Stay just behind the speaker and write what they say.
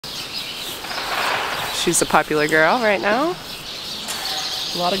She's a popular girl right now.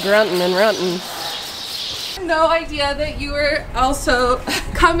 A lot of grunting and runting. No idea that you were also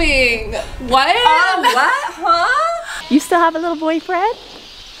coming. What? What? Huh? You still have a little boyfriend?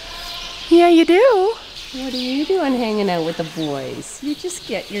 Yeah, you do. What are you doing hanging out with the boys? You just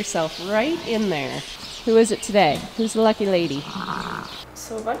get yourself right in there. Who is it today? Who's the lucky lady?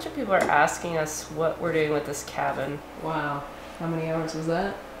 So a bunch of people are asking us what we're doing with this cabin. Wow. How many hours was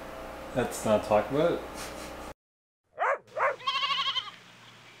that? Let's not talk about it.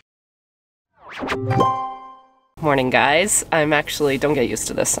 Morning, guys. I'm actually, don't get used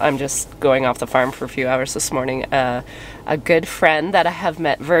to this, I'm just going off the farm for a few hours this morning. A good friend that I have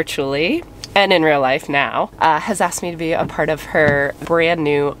met virtually and in real life now has asked me to be a part of her brand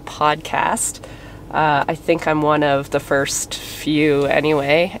new podcast. I think I'm one of the first few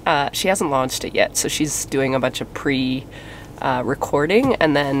anyway. She hasn't launched it yet, so she's doing a bunch of recording,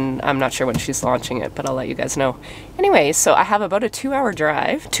 and then I'm not sure when she's launching it, but I'll let you guys know. Anyway, so I have about a 2-hour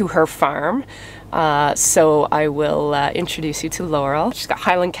drive to her farm. So I will introduce you to Laurel. She's got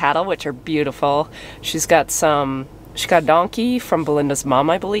Highland cattle, which are beautiful. She's got a donkey from Belinda's mom,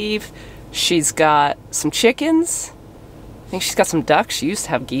 I believe. She's got some chickens. I think she's got some ducks. She used to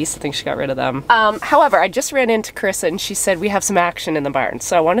have geese. I think she got rid of them. However, I just ran into Carissa and she said we have some action in the barn.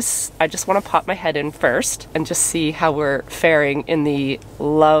 So I just want to pop my head in first and just see how we're faring in the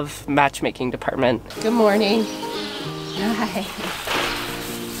love matchmaking department. Good morning. Hi.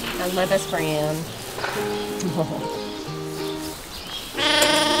 I'm my best friend.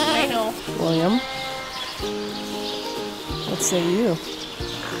 I know. William, what say you?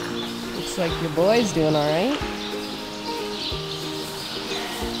 Looks like your boy's doing all right.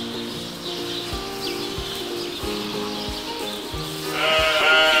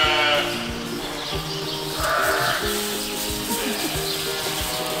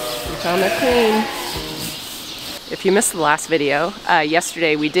 We found our queen. If you missed the last video,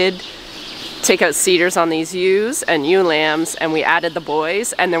 yesterday we did take out cedars on these ewes and ewe lambs, and we added the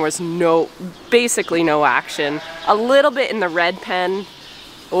boys, and there was basically no action. A little bit in the red pen.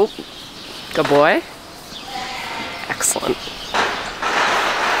 Oh, good boy. Excellent.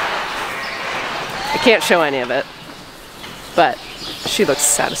 I can't show any of it, but she looks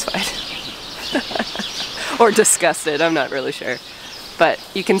satisfied. Or disgusted, I'm not really sure. But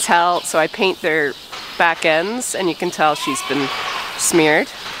you can tell, so I paint their back ends, and you can tell she's been smeared.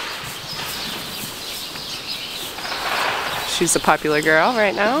 She's a popular girl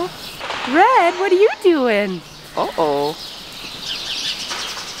right now. Red, what are you doing? Uh-oh.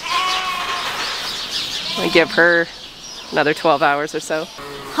 I give her another 12 hours or so.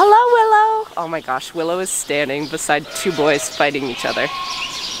 Hello, Willow. Oh my gosh, Willow is standing beside two boys fighting each other.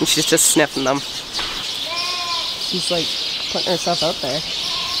 And she's just sniffing them. She's like putting herself out there.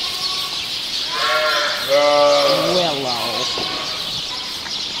 Willow.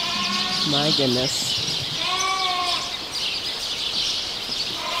 My goodness.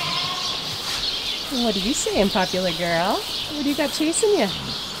 What are you saying, popular girl? What do you got chasing you?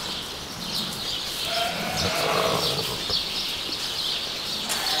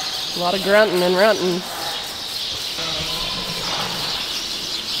 A lot of grunting and runting.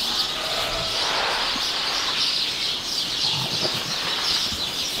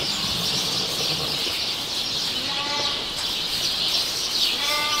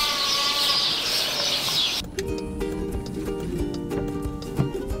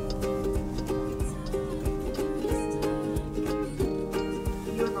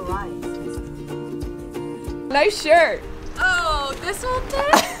 Nice shirt. Oh, this whole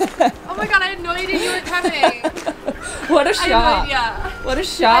thing? Oh my god, I had no idea you were coming. What a shot. I had no idea. What a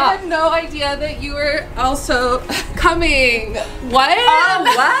shot. I had no idea that you were also coming. What?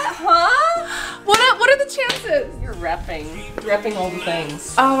 What? Huh? What are the chances? You're repping all the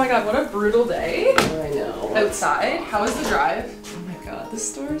things. Oh my god, what a brutal day. I know. Outside. How was the drive? Oh my god,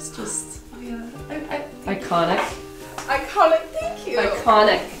 this store is just Yeah. iconic. Iconic, thank you.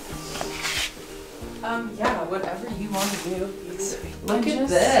 Iconic. Yeah, whatever you want to do. Look at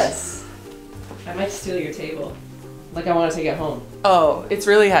this. I might steal your table. Like I want to take it home. Oh, it's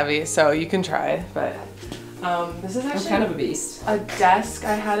really heavy, so you can try, but this is actually I'm kind of a beast. a desk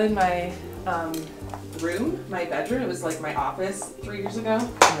I had in my room, my bedroom. It was like my office 3 years ago.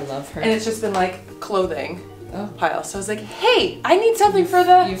 I love her. And it's just been like clothing pile. So I was like, hey, I need something for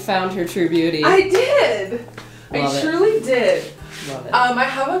the... You found her true beauty. I did. Love I truly did. Love it. I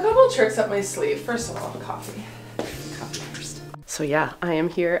have a couple tricks up my sleeve. First of all, coffee. Coffee first. So yeah, I am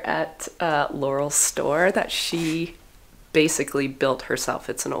here at Laurel's store that she basically built herself.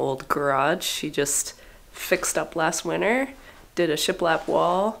 It's an old garage. She just fixed up last winter, did a shiplap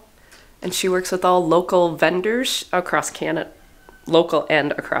wall, And she works with all local vendors across Canada, local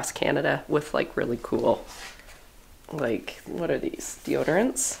and across Canada, with like really cool, like, what are these?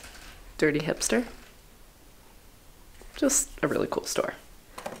 Deodorants? Dirty Hipster? Just a really cool store.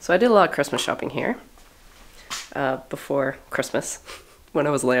 So I did a lot of Christmas shopping here before Christmas when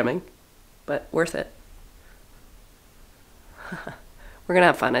I was lambing, but worth it. We're gonna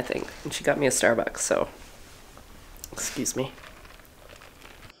have fun, I think. And she got me a Starbucks, so excuse me.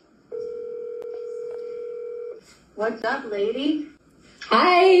 What's up, lady?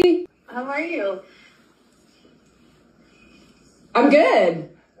 Hi, How are you? I'm good.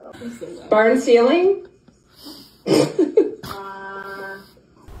 Barn ceiling?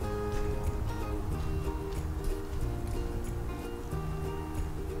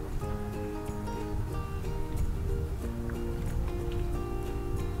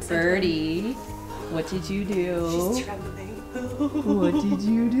 Birdie, what did you do? She's trembling. What did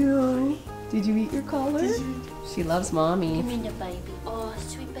you do? Did you eat your collar? She loves mommy. Give me the baby. Oh,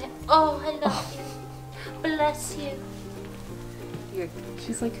 sweet baby. Oh, I love you. Bless you.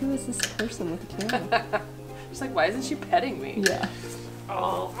 She's like, who is this person with the camera? She's like, why isn't she petting me? Yeah.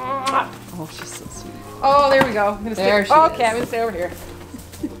 Oh, she's so sweet. Oh, there we go. I'm gonna There stay. she Okay, is. I'm gonna stay over here.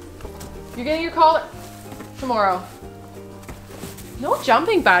 You're getting your collar tomorrow. No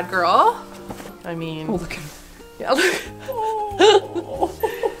jumping, bad girl. I mean, Oh, look at her. yeah, look.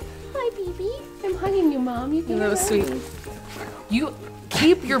 Hi, baby. I'm hugging you, Mom. You That was sweet. You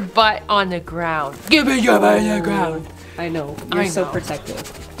keep your butt on the ground. Give me your butt on the ground. I know. You're I so know. protective.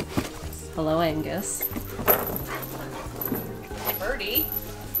 Hello, Angus. Birdie.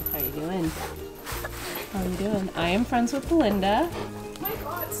 How you doing? How you doing? I am friends with Belinda. Oh my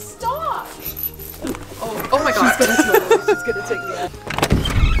God, stop. Oh my God. She's gonna take me out.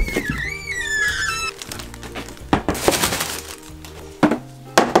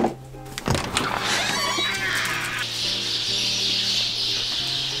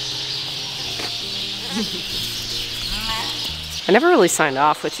 I never really signed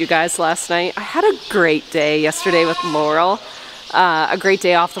off with you guys last night. I had a great day yesterday with Laurel. A great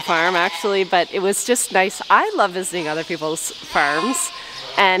day off the farm, actually, but it was just nice. I love visiting other people's farms,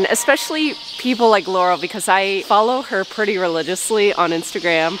 and especially people like Laurel, because I follow her pretty religiously on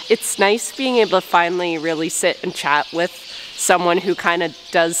Instagram. It's nice being able to finally really sit and chat with someone who kind of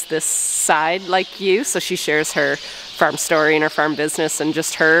does this side like you. So she shares her farm story and her farm business and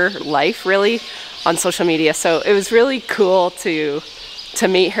just her life really on social media. So it was really cool to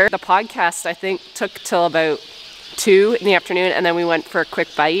meet her. The podcast, I think, took till about 2 in the afternoon, and then we went for a quick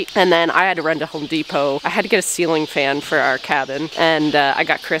bite, and then I had to run to Home Depot. I had to get a ceiling fan for our cabin, and I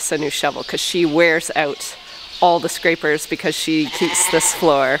got Chris a new shovel because she wears out all the scrapers because she keeps this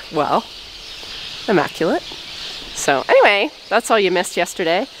floor, well, immaculate. So anyway, that's all you missed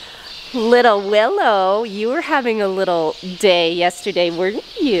yesterday. Little Willow, you were having a little day yesterday, weren't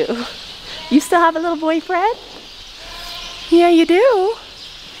you? You still have a little boyfriend? Yeah, you do.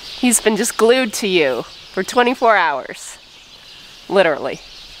 He's been just glued to you for 24 hours. Literally.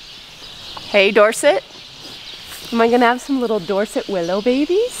 Hey, Dorset. Am I gonna have some little Dorset Willow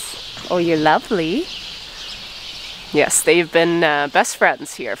babies? Oh, you're lovely. Yes, they've been best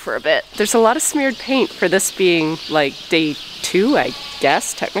friends here for a bit. There's a lot of smeared paint for this being like day 2, I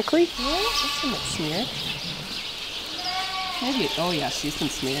guess, technically. Yeah, this one looks smeared. Maybe, oh yeah, she's been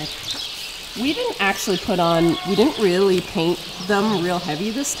smeared. We didn't actually we didn't really paint them real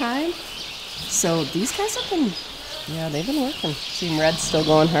heavy this time. So these guys have been, yeah, they've been working. See Red's still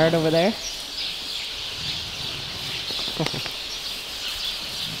going hard over there.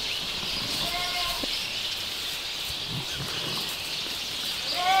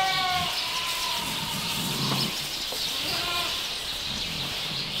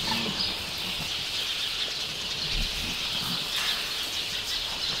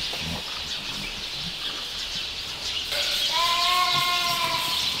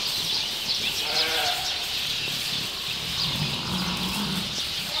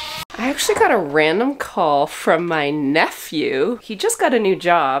 I actually got a random call from my nephew. He just got a new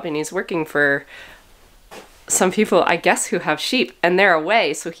job and he's working for some people, I guess, who have sheep, and they're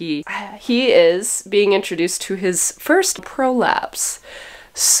away. So he is being introduced to his first prolapse.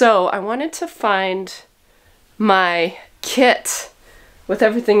 So I wanted to find my kit with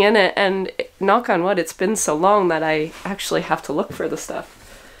everything in it, and knock on wood, it's been so long that I actually have to look for the stuff.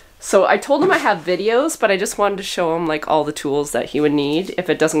 So I told him I have videos, but I just wanted to show him like all the tools that he would need if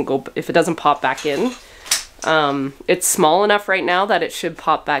it doesn't pop back in. It's small enough right now that it should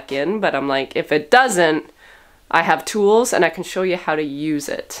pop back in, but I'm like, if it doesn't, I have tools and I can show you how to use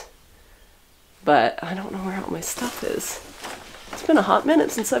it. But I don't know where all my stuff is. It's been a hot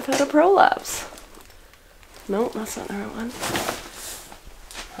minute since I've had a prolapse. No, that's not the right one.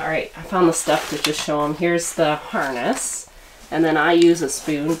 Alright, I found the stuff to just show him. Here's the harness, and then I use a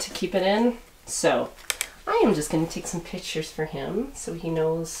spoon to keep it in. So I am just going to take some pictures for him so he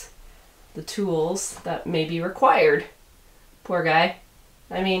knows the tools that may be required. Poor guy.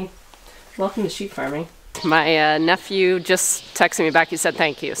 I mean, welcome to sheep farming. My nephew just texted me back. He said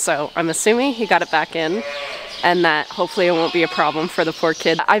thank you. So I'm assuming he got it back in and that hopefully it won't be a problem for the poor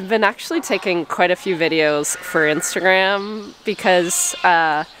kid. I've been actually taking quite a few videos for Instagram because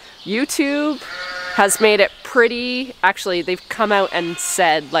YouTube has made it pretty, actually they've come out and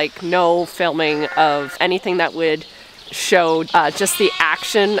said like no filming of anything that would show just the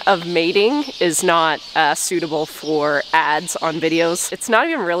action of mating is not suitable for ads on videos. It's not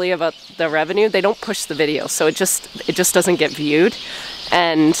even really about the revenue. They don't push the video, so it just doesn't get viewed.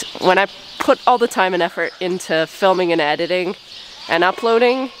 And when I put all the time and effort into filming and editing and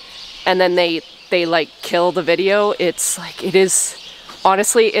uploading, and then they like kill the video, it's like, it is,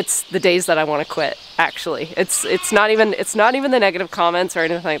 honestly, it's the days that I want to quit. Actually, it's not even the negative comments or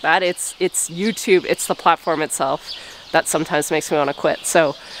anything like that. It's YouTube, it's the platform itself that sometimes makes me want to quit.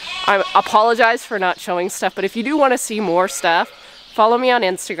 So I apologize for not showing stuff, but if you do want to see more stuff, follow me on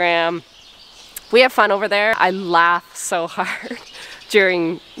Instagram. We have fun over there. I laugh so hard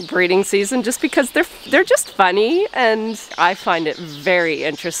during breeding season just because they're just funny, and I find it very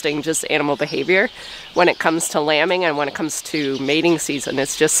interesting, just animal behavior when it comes to lambing and when it comes to mating season.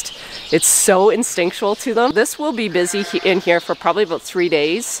 It's so instinctual to them. This will be busy in here for probably about 3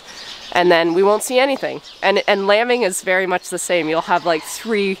 days, and then we won't see anything. And lambing is very much the same. You'll have like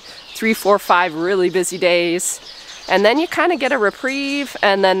 3, 4, 5 really busy days, and then you kind of get a reprieve,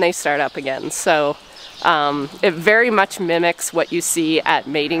 and then they start up again. So it very much mimics what you see at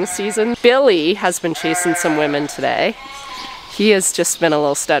mating season. Billy has been chasing some women today. He has just been a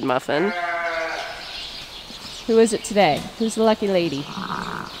little stud muffin. Who is it today? Who's the lucky lady?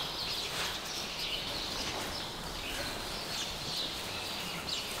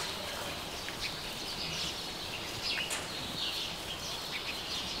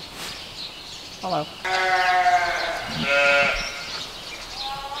 Hello.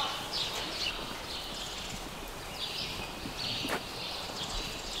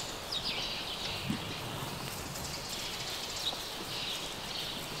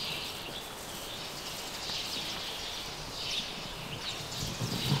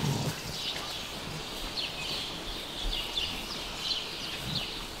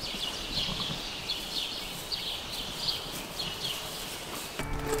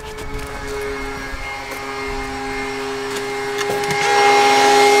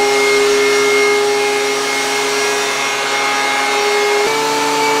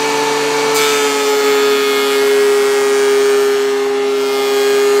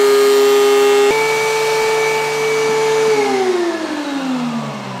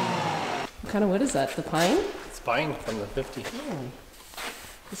 What kind of wood is that? The pine? It's pine from the 50. Oh.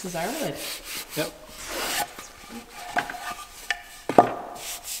 This is our wood. Yep.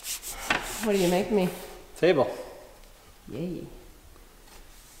 What do you make me? Table. Yay.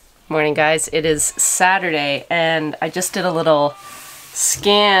 Morning guys, it is Saturday and I just did a little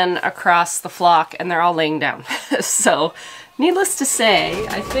scan across the flock and they're all laying down. So needless to say,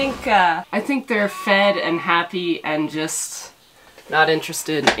 I think they're fed and happy and just not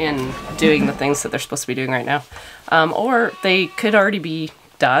interested in doing the things that they're supposed to be doing right now. Or they could already be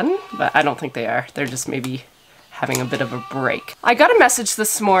done, but I don't think they are. They're just maybe having a bit of a break. I got a message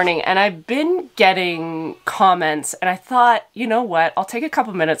this morning and I've been getting comments and I thought, you know what, I'll take a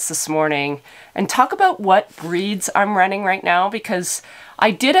couple minutes this morning and talk about what breeds I'm running right now, because I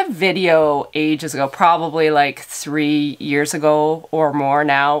did a video ages ago, probably like 3 years ago or more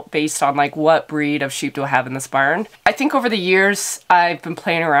now, based on like what breed of sheep do I have in this barn. I think over the years I've been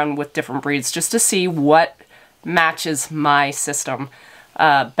playing around with different breeds just to see what matches my system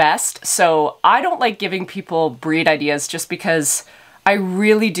best. So I don't like giving people breed ideas just because I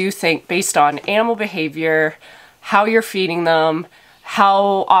really do think based on animal behavior, how you're feeding them,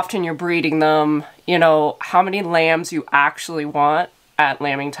 how often you're breeding them, you know, how many lambs you actually want at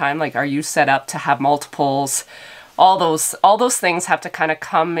lambing time, like are you set up to have multiples, all those things have to kind of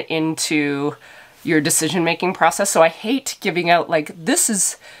come into your decision-making process. So I hate giving out like this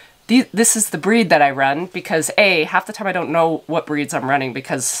is the breed that I run, because A, half the time I don't know what breeds I'm running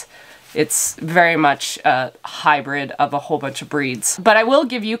because it's very much a hybrid of a whole bunch of breeds. But I will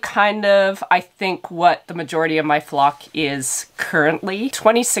give you kind of, I think, what the majority of my flock is currently.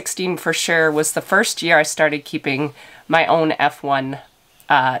 2016 for sure was the first year I started keeping my own F1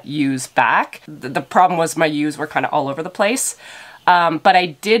 ewes back. The problem was my ewes were kind of all over the place. But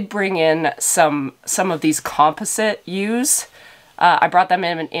I did bring in some of these composite ewes. I brought them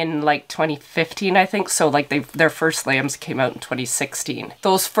in like 2015, I think. So like their first lambs came out in 2016.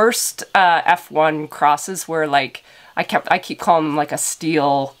 Those first F1 crosses were like, I keep calling them like a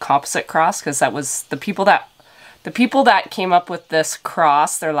steel composite cross, because that was the people that came up with this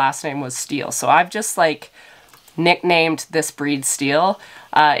cross, their last name was Steel. So I've just like nicknamed this breed Steel.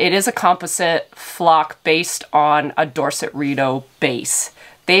 It is a composite flock based on a Dorset Rito base.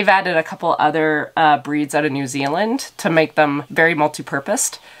 They've added a couple other breeds out of New Zealand to make them very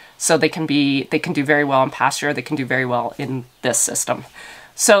multi-purposed. So they can do very well in pasture. They can do very well in this system.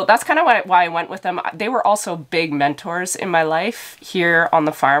 So that's kind of why I went with them. They were also big mentors in my life here on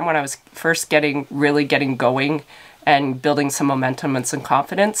the farm when I was first really getting going and building some momentum and some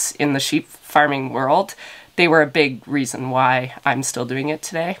confidence in the sheep farming world. They were a big reason why I'm still doing it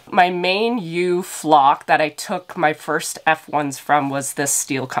today. My main ewe flock that I took my first F1s from was this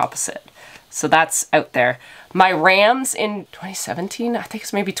Steel composite. So that's out there. My rams in 2017, I think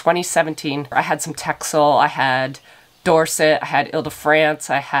it's maybe 2017, I had some Texel, I had Dorset, I had Ile-de-France,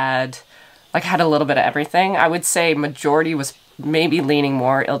 I had a little bit of everything. I would say majority was maybe leaning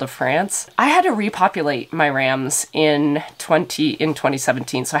more Ile-de-France. I had to repopulate my rams in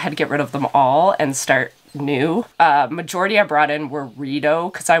 2017, so I had to get rid of them all and start new. Majority I brought in were Rito,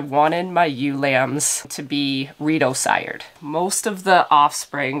 because I wanted my ewe lambs to be Rito sired. Most of the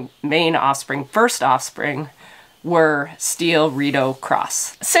offspring, first offspring, were Steel Rito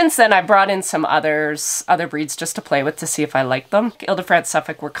cross. Since then, I brought in some other breeds just to play with to see if I liked them. Ile-de-France,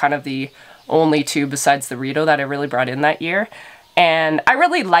 Suffolk were kind of the only two besides the Rito that I really brought in that year. And I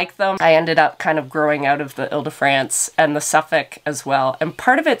really liked them. I ended up kind of growing out of the Ile-de-France and the Suffolk as well. And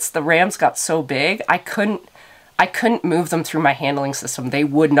part of it's the rams got so big, I couldn't move them through my handling system. They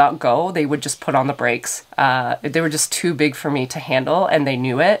would not go. They would just put on the brakes. They were just too big for me to handle, and they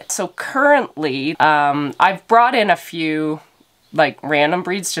knew it. So currently, I've brought in a few like random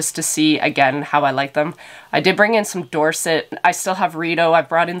breeds just to see again how I like them. I did bring in some Dorset. I still have Rito. I've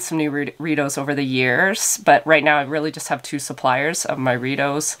brought in some new Ritos over the years, but right now I really just have two suppliers of my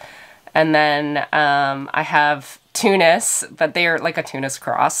Ritos. And then I have Tunis, but they're like a Tunis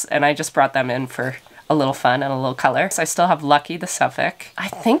cross, and I just brought them in for a little fun and a little color. So I still have Lucky, the Suffolk. I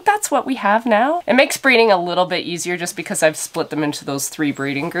think that's what we have now. It makes breeding a little bit easier just because I've split them into those 3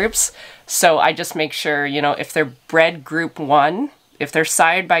 breeding groups. So I just make sure, you know, if they're bred group 1, if they're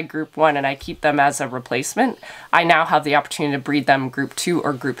sired by group 1 and I keep them as a replacement, I now have the opportunity to breed them group 2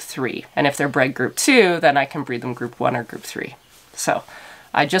 or group 3. And if they're bred group 2, then I can breed them group 1 or group 3. So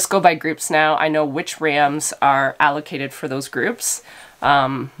I just go by groups now. I know which rams are allocated for those groups.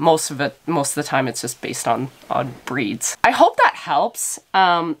 Most of the time it's just based on breeds. I hope that helps.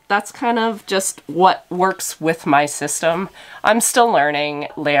 That's kind of just what works with my system. I'm still learning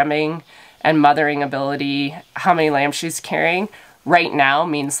lambing and mothering ability. How many lambs she's carrying right now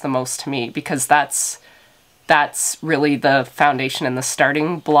means the most to me, because that's really the foundation and the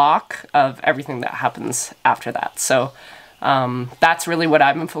starting block of everything that happens after that. So that's really what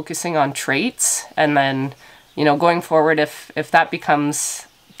I've been focusing on, traits, and then, you know, going forward, if that becomes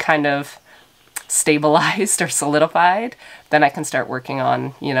kind of stabilized or solidified, then I can start working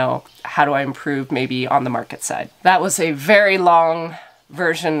on, you know, how do I improve maybe on the market side. That was a very long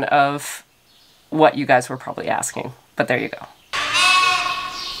version of what you guys were probably asking, but there you go.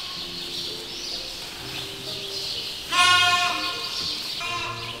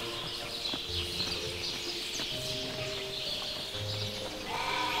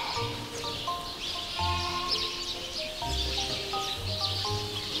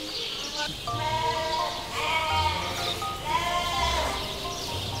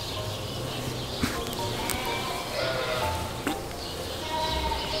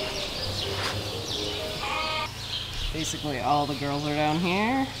 Basically all the girls are down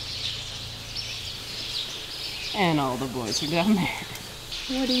here, and all the boys are down there.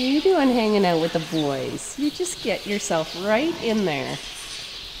 What are you doing hanging out with the boys? You just get yourself right in there.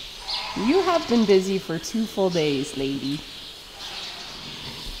 You have been busy for 2 full days, lady.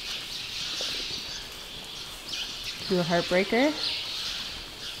 Do a heartbreaker.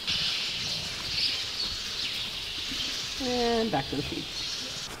 And back to the feed.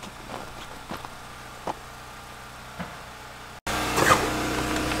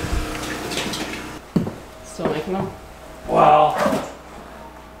 Still making them? Well,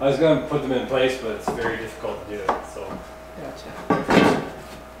 I was going to put them in place, but it's very difficult to do it, so. Gotcha.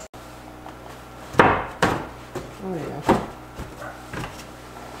 Oh, there you go.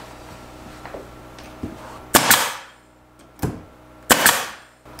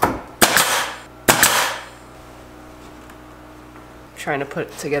 trying to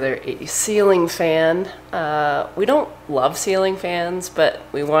put together a ceiling fan. We don't love ceiling fans, but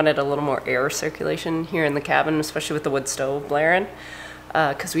we wanted a little more air circulation here in the cabin, especially with the wood stove blaring,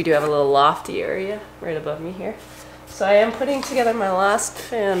 because we do have a little lofty area right above me here. So I am putting together my last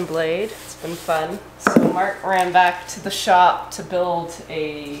fan blade. It's been fun. So Mark ran back to the shop to build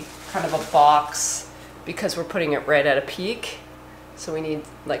a kind of a box because we're putting it right at a peak. So we need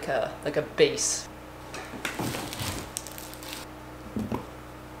like a base.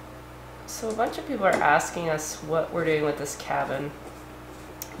 So a bunch of people are asking us what we're doing with this cabin.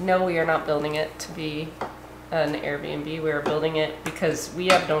 No, we are not building it to be an Airbnb. We are building it because we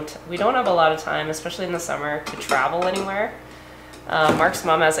don't have a lot of time, especially in the summer, to travel anywhere. Mark's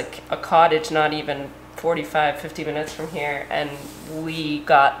mom has a cottage not even 45-50 minutes from here, and we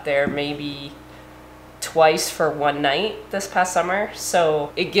got there maybe twice for one night this past summer.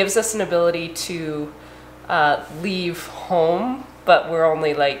 So it gives us an ability to leave home, but we're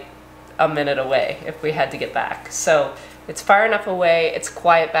only like a minute away if we had to get back. So it's far enough away, it's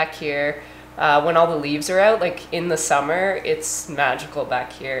quiet back here. When all the leaves are out, like in the summer, it's magical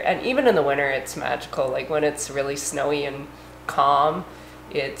back here. And even in the winter, it's magical. Like when it's really snowy and calm,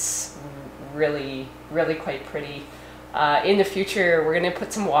 it's really, really quite pretty. In the future, we're gonna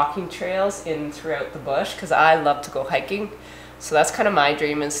put some walking trails in throughout the bush because I love to go hiking. So that's kind of my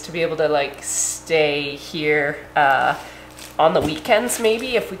dream, is to be able to like stay here on the weekends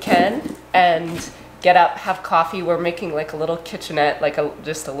maybe if we can, and get up, have coffee. We're making like a little kitchenette, like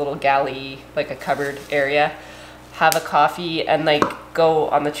just a little galley, like a cupboard area. Have a coffee and like go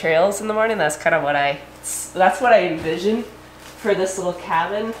on the trails in the morning. That's kind of that's what I envision for this little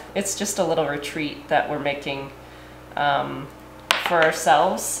cabin. It's just a little retreat that we're making for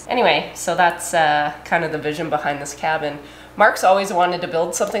ourselves. Anyway, so that's kind of the vision behind this cabin. Mark's always wanted to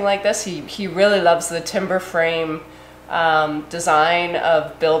build something like this. He really loves the timber frame design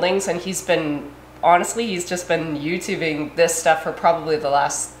of buildings, and he's just been YouTubing this stuff for probably the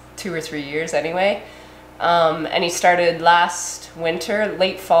last 2 or 3 years anyway. And he started last winter,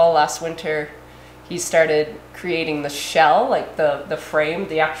 late fall last winter, he started creating the shell, like the frame,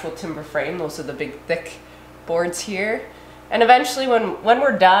 the actual timber frame. Those are the big thick boards here. And eventually when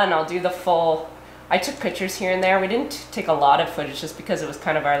we're done, I'll do the full, I took pictures here and there. We didn't take a lot of footage just because it was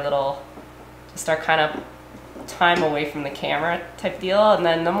kind of our little, just our kind of time away from the camera type deal. And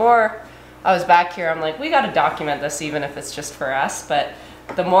then the more I was back here, I'm like, we got to document this even if it's just for us. But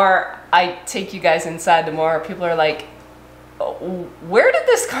the more I take you guys inside, the more people are like, oh, where did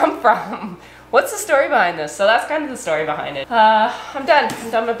this come from? What's the story behind this? So that's kind of the story behind it. I'm done.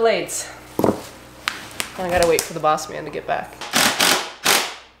 I'm done with blades. I gotta wait for the boss man to get back.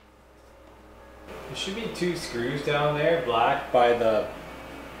 There should be 2 screws down there, black by the,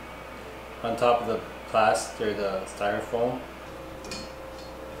 on top of the plastic or the styrofoam.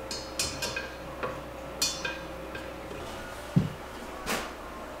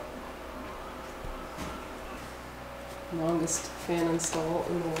 Longest fan install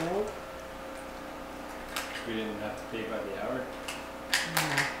in the world. We didn't have to pay by the hour.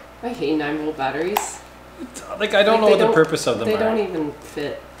 I hate 9-volt batteries. Like, I don't know what the purpose of them are. They don't even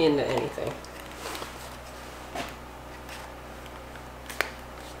fit into anything.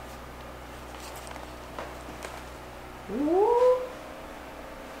 Ooh.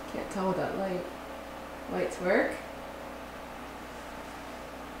 Can't tell with that light. Lights work.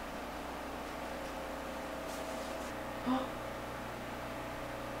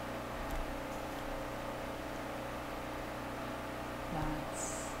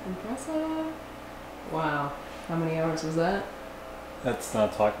 That's impressive. Wow. How many hours was that? Let's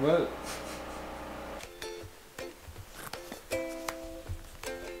not talk about it.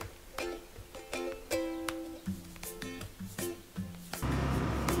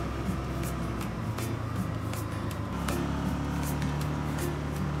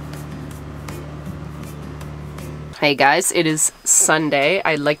 Hey guys, it is Sunday.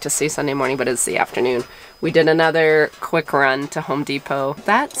 I'd like to say Sunday morning, but it's the afternoon. We did another quick run to Home Depot.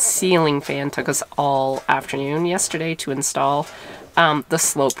 That ceiling fan took us all afternoon yesterday to install. The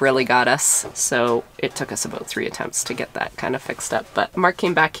slope really got us, so it took us about 3 attempts to get that kind of fixed up. But Mark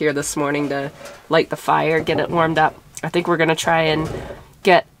came back here this morning to light the fire, get it warmed up. I think we're gonna try and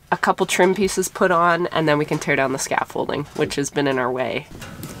get a couple trim pieces put on, and then we can tear down the scaffolding, which has been in our way.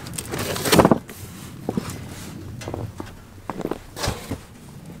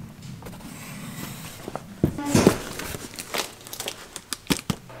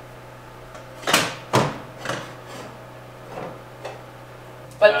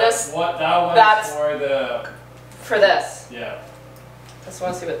 But this, that's for the... For this. Yeah. I just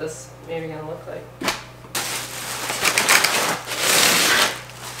want to see what this maybe gonna look like.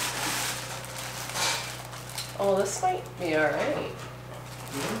 Oh, this might be alright.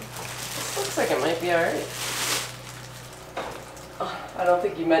 This looks like it might be alright. Oh, I don't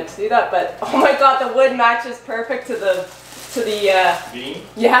think you meant to do that, but oh my god, the wood matches perfect to the beam?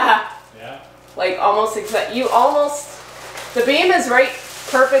 Yeah. Yeah. Like almost exact. The beam is right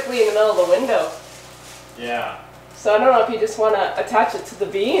perfectly in the middle of the window. Yeah. So I don't know if you just want to attach it to the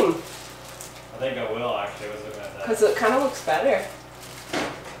beam. I think I will actually. I was looking at that. Because it kind of looks better.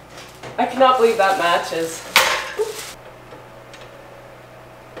 I cannot believe that matches.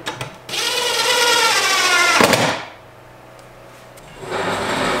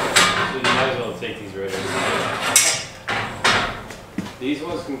 So you might as well take these right out. These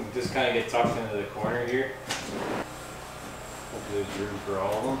ones can just kind of get tucked into the corner here. Hopefully there's room for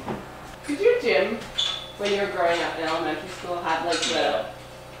all of them. Did your gym, when you were growing up in elementary school, have like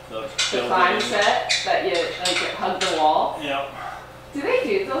the climb set that you like hug the wall? Yep. Do they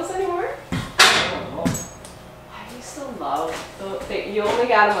do those anymore? I don't know. I used to love those. You only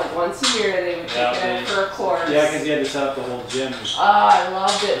got them like once a year. They would take it in for a course. Yeah, because you had to set up the whole gym. Oh, I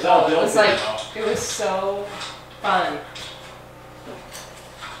loved it. It's all It built was in like now. it was so fun.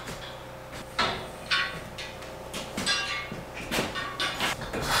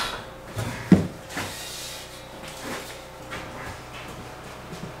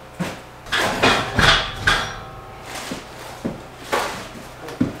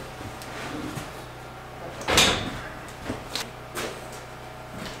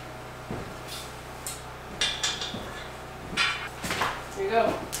 Here you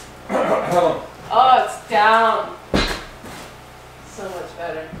go. Oh, it's down. So much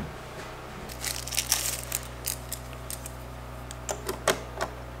better.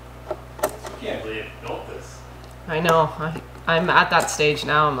 I can't believe you built this. I know. I'm at that stage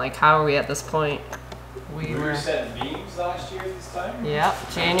now. I'm like, how are we at this point? We were setting beams last year this time?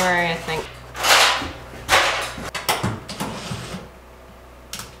 Yep, January, I think.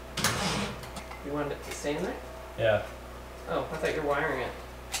 You wanted it to stay in there? Yeah. Oh, I thought you were wiring it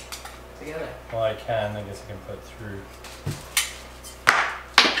together. Well, I can. I guess I can put it through.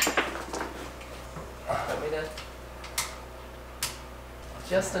 Want me to?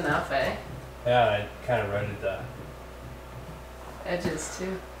 Just enough, eh? Yeah, I kind of routed the Edges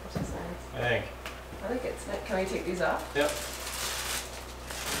too, which is nice. I think. I think it's nice. Can we take these off? Yep.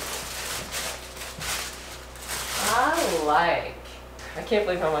 I can't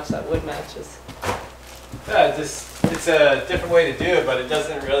believe how much that wood matches. Yeah, it's a different way to do it, but it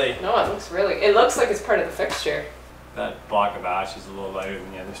doesn't really. No, it looks like it's part of the fixture. That block of ash is a little lighter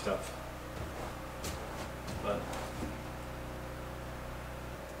than the other stuff. But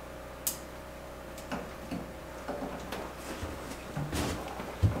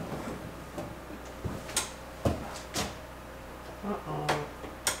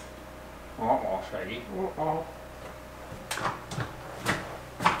Uh-oh. Shaggy. Uh-oh.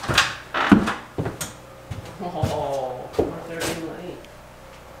 Oh, they're really light.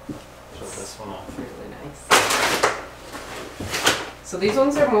 Show this one off. Really nice. So these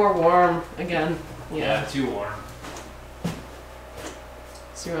ones are more warm again. Yeah, too warm.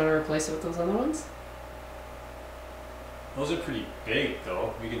 So you want to replace it with those other ones? Those are pretty big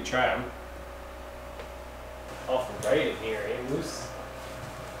though. We can try them. Awful bright in here, eh, Moose?